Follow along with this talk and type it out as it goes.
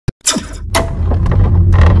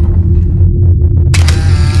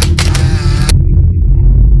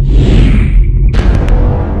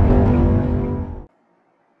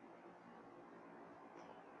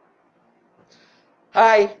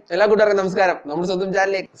Hi എല്ലാ കൂട്ടുകാർക്കും നമസ്കാരം. നമ്മുടെ സ്വന്തം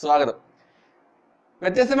ചാനലിലേക്ക് സ്വാഗതം.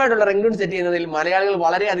 വ്യത്യസ്തമായിട്ടുള്ള റിംഗ്ടോൺ സെറ്റ് ചെയ്യുന്നതിൽ മലയാളികൾ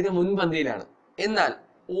വളരെയധികം മുൻപന്തിയിലാണ്. എന്നാൽ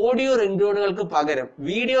ഓഡിയോ റിംഗ്ടോണുകൾക്ക് പകരം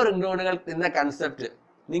വീഡിയോ റിംഗ്ടോണുകൾ എന്ന കൺസെപ്റ്റ്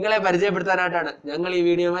നിങ്ങളെ പരിചയപ്പെടുത്താനായിട്ടാണ് ഞങ്ങൾ ഈ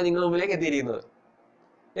വീഡിയോയുമായി നിങ്ങളുടെ മുമ്പിലേക്ക് എത്തിയിരിക്കുന്നത്.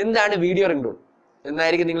 എന്താണ് വീഡിയോ റിംഗ്ടോൺ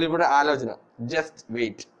എന്നായിരിക്കും നിങ്ങൾ ഇവിടെ ആലോചന. Just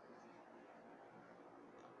wait.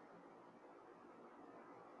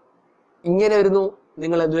 ഇങ്ങനെ വരുന്നു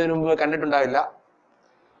നിങ്ങൾ ഇതിനു മുമ്പ് കണ്ടിട്ടുണ്ടാവില്ല.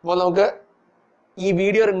 അപ്പോൾ നമുക്ക് ഈ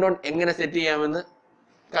വീഡിയോ റിംഗ്ടോൺ എങ്ങനെ സെറ്റ് ചെയ്യാമെന്ന്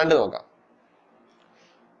കണ്ടു നോക്കാം.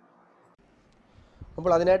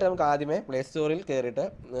 അപ്പോൾ അതിനായിട്ട് നമുക്ക് ആദ്യമേ പ്ലേ സ്റ്റോറിൽ കയറിയിട്ട്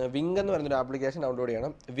വിങ് എന്ന് പറയുന്നൊരു ആപ്ലിക്കേഷൻ ഡൗൺലോഡ്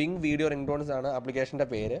ചെയ്യണം. വിങ് വീഡിയോ റിംഗ്ടോൺസ് ആണ് ആപ്ലിക്കേഷൻ്റെ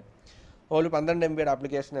പേര്. അപ്പോൾ ഒരു 12 MB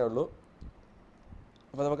ആപ്ലിക്കേഷനേ ഉള്ളൂ.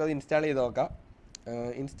 അപ്പോൾ നമുക്കത് ഇൻസ്റ്റാൾ ചെയ്ത് നോക്കാം.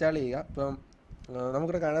 ഇൻസ്റ്റാൾ ചെയ്യുക. ഇപ്പം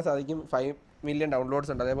നമുക്കിവിടെ കാണാൻ സാധിക്കും 5 മില്യൺ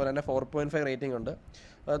ഡൗൺലോഡ്സ് ഉണ്ട്. അതേപോലെ തന്നെ 4.5 റേറ്റിംഗ് ഉണ്ട്.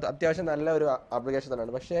 അത് അത്യാവശ്യം നല്ല ഒരു ആപ്ലിക്കേഷൻ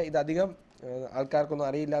തന്നെയാണ്. പക്ഷേ ഇതധികം ആൾക്കാർക്കൊന്നും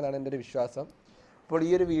അറിയില്ല എന്നാണ് എൻ്റെ ഒരു വിശ്വാസം. അപ്പോൾ ഈ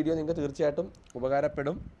ഒരു വീഡിയോ നിങ്ങൾക്ക് തീർച്ചയായിട്ടും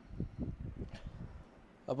ഉപകാരപ്പെടും.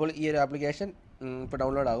 അപ്പോൾ ഈ ഒരു ആപ്ലിക്കേഷൻ ഇപ്പോൾ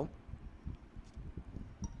ഡൗൺലോഡ് ആകും.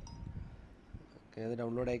 ഓക്കെ, അത്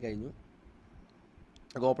ഡൗൺലോഡ് ആയി കഴിഞ്ഞു.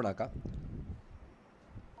 നമുക്ക് ഓപ്പൺ ആക്കാം.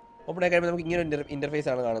 ഓപ്പൺ ആയി കഴിയുമ്പോൾ നമുക്ക് ഇങ്ങനെ ഇൻ്റർഫേസ്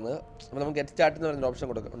ആണ് കാണുന്നത്. അപ്പോൾ നമുക്ക് ഗെറ്റ് സ്റ്റാർട്ട് എന്ന് പറയുന്ന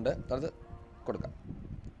ഓപ്ഷൻ ഉണ്ട്. അത് കൊടുക്കാം.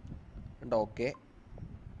 ഉണ്ട്. ഓക്കെ,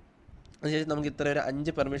 അതിനുശേഷം നമുക്ക് ഇത്ര ഒരു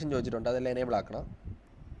 5 പെർമിഷൻ ചോദിച്ചിട്ടുണ്ട്. അതെല്ലാം എനേബിൾ ആക്കണം.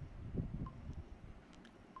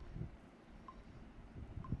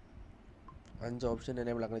 ഓപ്ഷൻ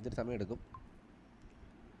എനേബിൾ ആക്കണം. ഇത്തിരി സമയം എടുക്കും.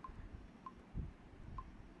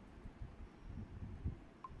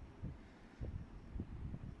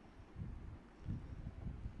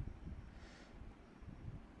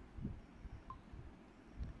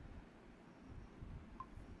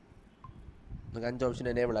 നമുക്ക് 5 ഓപ്ഷൻ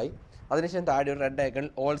എനേബിൾ ആയി. അതിനുശേഷം താഴെ ഒരു റെഡ് ഐക്കൺ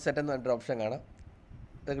ഓൾ സെറ്റ് എന്ന് പറഞ്ഞൊരു ഓപ്ഷൻ കാണാം.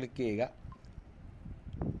 അത് ക്ലിക്ക് ചെയ്യുക.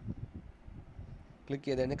 ക്ലിക്ക്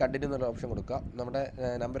ചെയ്ത് കഴിഞ്ഞാൽ കണ്ടിന്യൂ എന്നുള്ള ഓപ്ഷൻ കൊടുക്കുക. നമ്മുടെ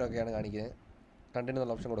നമ്പറൊക്കെയാണ് കാണിക്കുന്നത്. കണ്ടിന്യൂ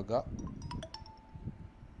എന്നുള്ള ഓപ്ഷൻ കൊടുക്കുക.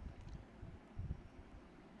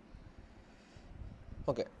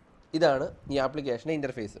 ഓക്കെ, ഇതാണ് ഈ ആപ്ലിക്കേഷൻ്റെ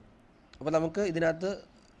ഇൻ്റർഫേസ്. അപ്പോൾ നമുക്ക് ഇതിനകത്ത്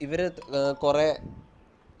ഇവർ കുറേ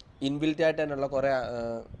ഇൻബിൽറ്റ് ആയിട്ട് തന്നെയുള്ള കുറേ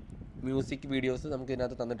മ്യൂസിക് വീഡിയോസ് നമുക്ക്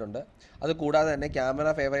ഇതിനകത്ത് തന്നിട്ടുണ്ട്. അത് കൂടാതെ തന്നെ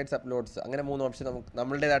ക്യാമറ ഫേവറേറ്റ്സ് അപ്ലോഡ്സ് അങ്ങനെ 3 ഓപ്ഷൻ നമുക്ക്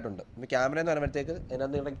നമ്മളുടേതായിട്ടുണ്ട്. ഇപ്പോൾ ക്യാമറ എന്ന് പറയുമ്പോഴത്തേക്ക്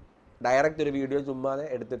ഇതിനകത്ത് നിങ്ങളുടെ ഡയറക്റ്റ് ഒരു വീഡിയോ ചുമ്മാതെ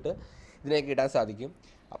എടുത്തിട്ട് ഇതിലേക്ക് ഇടാൻ സാധിക്കും.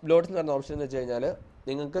 അപ്ലോഡ്സ് എന്ന് പറയുന്ന ഓപ്ഷൻ എന്ന് വെച്ച് കഴിഞ്ഞാൽ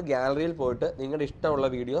നിങ്ങൾക്ക് ഗാലറിയിൽ പോയിട്ട് നിങ്ങളുടെ ഇഷ്ടമുള്ള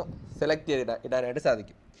വീഡിയോ സെലക്ട് ചെയ്ത് ഇടാനായിട്ട്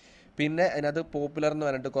സാധിക്കും. പിന്നെ അതിനകത്ത് പോപ്പുലർ എന്ന്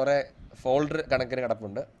പറഞ്ഞിട്ട് കുറേ ഫോൾഡർ കണക്കിന്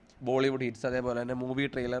കിടപ്പുണ്ട്. ബോളിവുഡ് ഹിറ്റ്സ്, അതേപോലെ തന്നെ മൂവി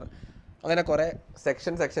ട്രെയിലർ, അങ്ങനെ കുറേ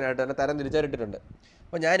സെക്ഷനായിട്ട് തന്നെ തരം തിരിച്ചറിയിട്ടിട്ടുണ്ട്.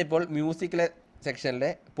 അപ്പോൾ ഞാനിപ്പോൾ മ്യൂസിക്കിലെ സെക്ഷനിലെ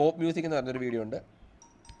പോപ്പ് മ്യൂസിക് എന്ന് പറഞ്ഞൊരു വീഡിയോ ഉണ്ട്.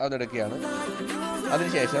 അതെടുക്കുകയാണ്.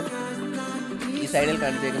 അതിനുശേഷം ഈ സൈഡിൽ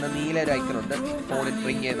കാണിച്ചേക്കുന്ന നീല ഒരു ഐക്കണുണ്ട് ഫോണിൽ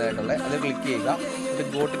റിംഗ് ചെയ്യുന്നതായിട്ടുള്ള. അത് ക്ലിക്ക് ചെയ്യുക.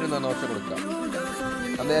 എന്നിട്ട് ഗോട്ടിന് എന്ന് പറഞ്ഞ ഓപ്ഷൻ കൊടുക്കുക.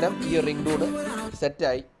 അന്നേരം ഈ റിംഗ്ടോൺ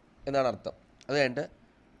സെറ്റായി എന്നാണ് അർത്ഥം. അത് കഴിഞ്ഞിട്ട്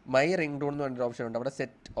മൈ റിംഗ്ടോൺ എന്ന് പറഞ്ഞൊരു ഓപ്ഷൻ ഉണ്ട്. അവിടെ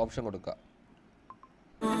സെറ്റ് ഓപ്ഷൻ കൊടുക്കുക.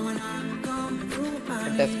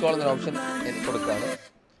 ടെസ്റ്റ് കോൾ എന്നൊരു ഓപ്ഷൻ കൊടുക്കുകയാണ്.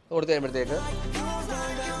 കൊടുത്തു കഴിയുമ്പോഴത്തേക്ക്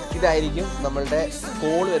ഇതായിരിക്കും നമ്മളുടെ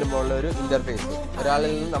കോൾ വരുമ്പോൾ ഉള്ള ഒരു ഇൻ്റർഫേസ്.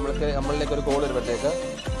 ഒരാളിൽ നിന്ന് നമ്മളിലേക്ക് ഒരു കോൾ വരുമ്പോഴത്തേക്ക്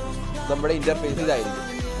നമ്മുടെ ഇൻ്റർഫേസ് ഇതായിരിക്കും.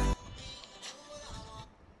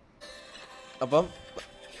 അപ്പം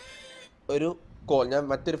ഒരു കോൾ ഞാൻ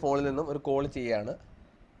മറ്റൊരു ഫോണിൽ നിന്നും ഒരു കോൾ ചെയ്യുകയാണ്.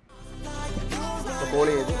 കോൾ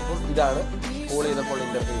ചെയ്തു. ഇതാണ് കോൾ ചെയ്തപ്പോൾ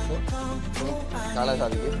ഇൻ്റർഫേസ് കാണാൻ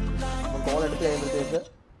സാധിക്കും. അപ്പം കോൾ എടുത്ത് കഴിയുമ്പോഴത്തേക്ക്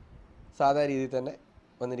സാധാരണ രീതിയിൽ തന്നെ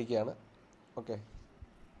വന്നിരിക്കുകയാണ്. ഓക്കെ,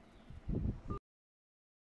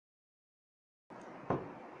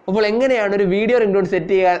 അപ്പോൾ എങ്ങനെയാണ് ഒരു വീഡിയോ റിംഗ്ടോൺ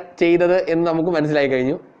സെറ്റ് ചെയ്തത് എന്ന് നമുക്ക് മനസ്സിലായി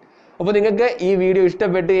കഴിഞ്ഞു. അപ്പോൾ നിങ്ങൾക്ക് ഈ വീഡിയോ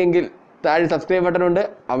ഇഷ്ടപ്പെട്ടു എങ്കിൽ താഴെ സബ്സ്ക്രൈബ് ബട്ടൺ ഉണ്ട്.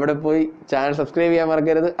 അവിടെ പോയി ചാനൽ സബ്സ്ക്രൈബ് ചെയ്യാൻ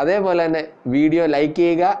മറക്കരുത്. അതേപോലെ തന്നെ വീഡിയോ ലൈക്ക്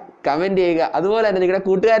ചെയ്യുക, കമൻറ്റ് ചെയ്യുക. അതുപോലെ തന്നെ നിങ്ങളുടെ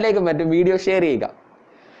കൂട്ടുകാരിലേക്കും മറ്റും വീഡിയോ ഷെയർ ചെയ്യുക.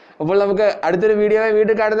 അപ്പോൾ നമുക്ക് അടുത്തൊരു വീഡിയോ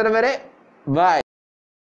വീണ്ടും കാണുന്നതിന് വരെ ബൈ.